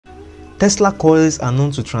Tesla coils are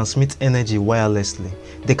known to transmit energy wirelessly.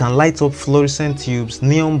 They can light up fluorescent tubes,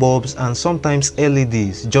 neon bulbs, and sometimes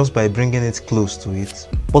LEDs just by bringing it close to it.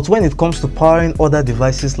 But when it comes to powering other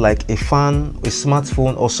devices like a fan, a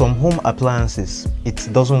smartphone, or some home appliances, it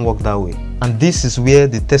doesn't work that way. And this is where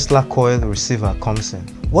the Tesla coil receiver comes in.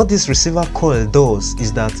 What this receiver coil does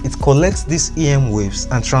is that it collects these EM waves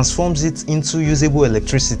and transforms it into usable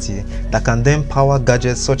electricity that can then power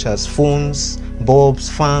gadgets such as phones, bulbs,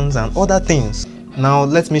 fans, and other things. Now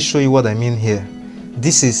let me show you what I mean here.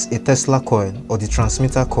 This is a Tesla coil, or the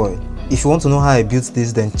transmitter coil. If you want to know how I built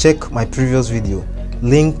this, then check my previous video.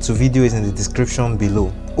 Link to video is in the description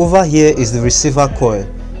below. Over here is the receiver coil.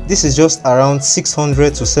 This is just around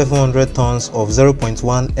 600 to 700 tons of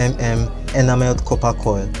 0.1 mm enameled copper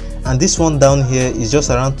coil, and this one down here is just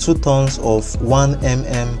around 2 tons of 1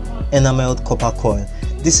 mm enameled copper coil.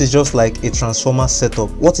 This is just like a transformer setup.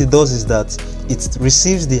 What it does is that it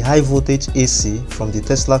receives the high voltage AC from the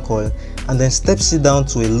Tesla coil and then steps it down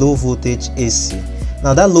to a low voltage AC.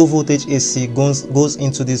 Now that low voltage AC goes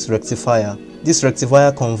into this rectifier. This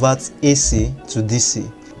rectifier converts AC to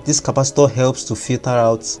DC. This capacitor helps to filter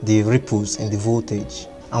out the ripples in the voltage.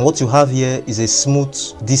 And what you have here is a smooth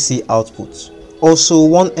DC output. Also,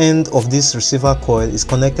 one end of this receiver coil is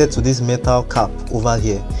connected to this metal cap over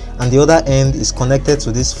here, and the other end is connected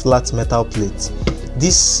to this flat metal plate.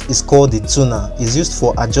 This is called the tuner. It's used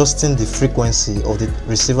for adjusting the frequency of the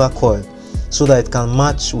receiver coil so that it can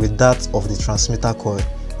match with that of the transmitter coil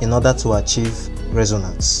in order to achieve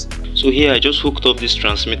resonance. So here I just hooked up this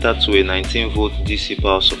transmitter to a 19 volt DC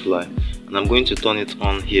power supply, and I'm going to turn it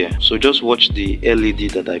on here. So just watch the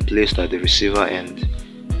LED that I placed at the receiver end,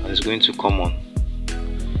 and it's going to come on.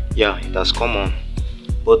 Yeah, it has come on,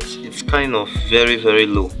 but it's kind of very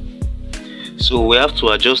low. So we have to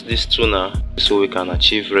adjust this tuner so we can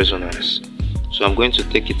achieve resonance. So I'm going to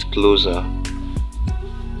take it closer.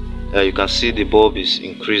 You can see the bulb is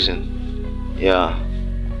increasing. Yeah,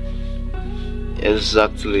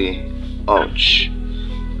 exactly. Ouch.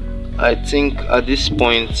 I think at this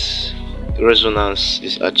point resonance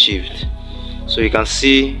is achieved. So you can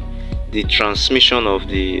see the transmission of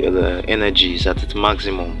the energy is at its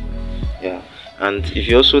maximum. Yeah, and if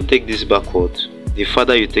you also take this backward, the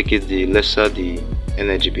further you take it, the lesser the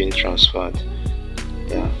energy being transferred.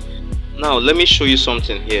 Yeah. Now let me show you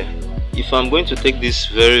something here. If I'm going to take this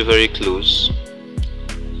very close,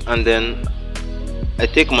 and then I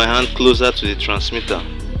take my hand closer to the transmitter,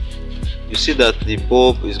 you see that the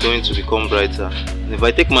bulb is going to become brighter. And if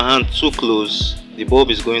I take my hand too close, the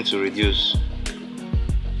bulb is going to reduce.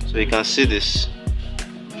 So you can see this.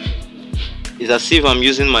 It's as if I'm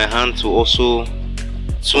using my hand to also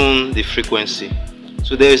tune the frequency.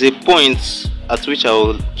 So there is a point at which I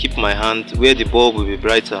will keep my hand where the bulb will be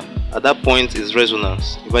brighter. At that point is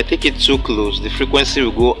resonance. If I take it too close, the frequency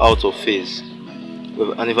will go out of phase.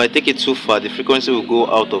 And if I take it too far, the frequency will go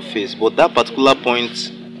out of phase. But that particular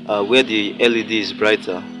point where the LED is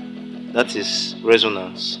brighter, that is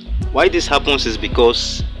resonance. Why this happens is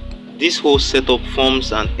because this whole setup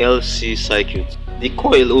forms an LC circuit. The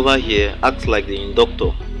coil over here acts like the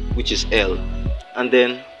inductor, which is L, and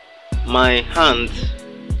then my hand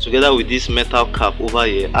together with this metal cap over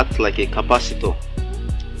here acts like a capacitor,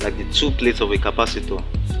 like the two plates of a capacitor.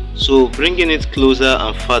 So bringing it closer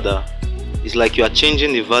and further is like you are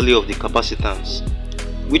changing the value of the capacitance,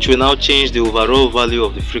 which will now change the overall value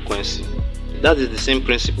of the frequency. That is the same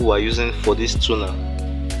principle we are using for this tuner.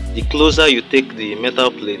 The closer you take the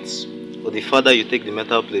metal plates, or the further you take the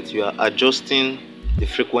metal plate, you are adjusting the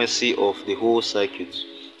frequency of the whole circuit.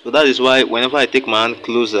 So that is why whenever I take my hand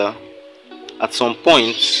closer, at some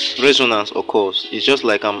point resonance occurs. It's just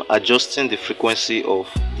like I'm adjusting the frequency of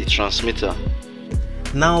the transmitter.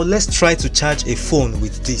 Now let's try to charge a phone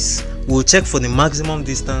with this. We'll check for the maximum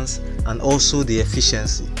distance and also the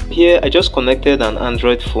efficiency. Here I just connected an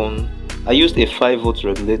Android phone. I used a 5 volt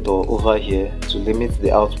regulator over here to limit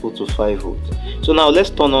the output to 5 volts. So now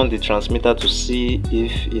let's turn on the transmitter to see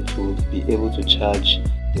if it will be able to charge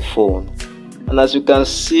the phone. And as you can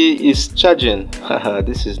see, it's charging.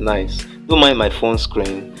 This is nice. Don't mind my phone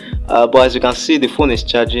screen. But as you can see, the phone is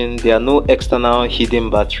charging. There are no external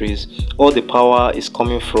hidden batteries. All the power is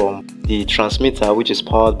coming from the transmitter, which is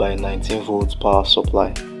powered by a 19 volt power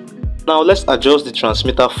supply. Now let's adjust the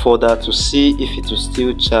transmitter further to see if it will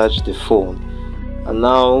still charge the phone. And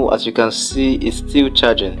now as you can see, it's still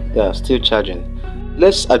charging. Yeah, still charging.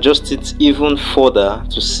 Let's adjust it even further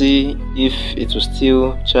to see if it will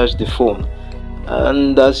still charge the phone.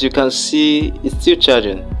 And as you can see, it's still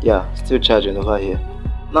charging. Yeah, still charging over here.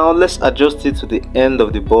 Now let's adjust it to the end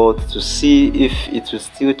of the board to see if it will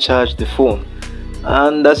still charge the phone.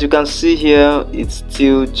 And as you can see here, it's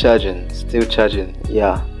still charging,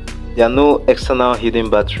 yeah. There are no external hidden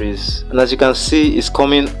batteries, and as you can see, it's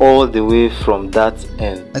coming all the way from that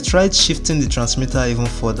end. I tried shifting the transmitter even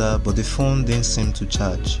further, but the phone didn't seem to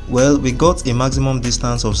charge. Well, we got a maximum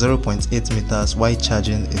distance of 0.8 meters while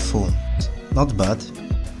charging a phone. Not bad.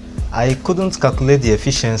 I couldn't calculate the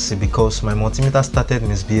efficiency because my multimeter started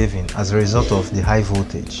misbehaving as a result of the high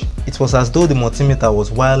voltage. It was as though the multimeter was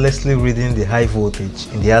wirelessly reading the high voltage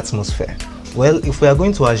in the atmosphere. Well, if we are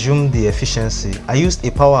going to assume the efficiency, I used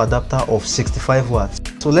a power adapter of 65 watts.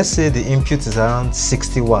 So let's say the input is around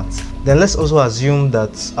 60 watts. Then let's also assume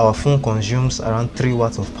that our phone consumes around 3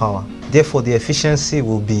 watts of power. Therefore, the efficiency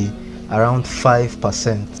will be around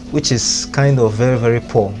 5%, which is kind of very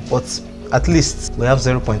poor. But at least we have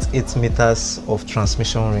 0.8 meters of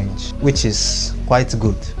transmission range, which is quite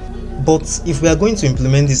good. But if we are going to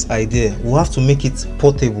implement this idea, we'll have to make it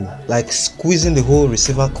portable, like squeezing the whole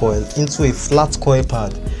receiver coil into a flat coil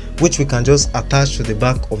pad, which we can just attach to the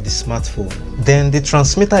back of the smartphone. Then the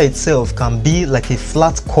transmitter itself can be like a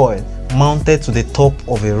flat coil mounted to the top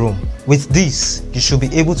of a room. With this, you should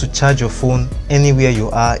be able to charge your phone anywhere you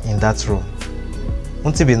are in that room.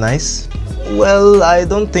 Won't it be nice? Well, I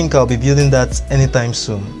don't think I'll be building that anytime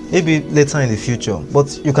soon. Maybe later in the future.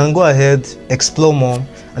 But you can go ahead, explore more,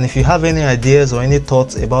 and if you have any ideas or any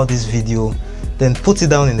thoughts about this video, then put it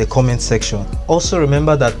down in the comment section. Also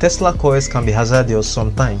remember that Tesla coils can be hazardous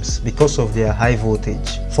sometimes because of their high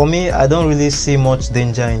voltage. For me, I don't really see much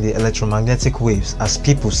danger in the electromagnetic waves as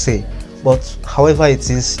people say. But however it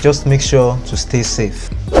is, just make sure to stay safe.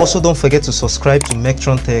 Also don't forget to subscribe to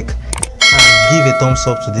Mectron Tech and give a thumbs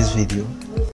up to this video.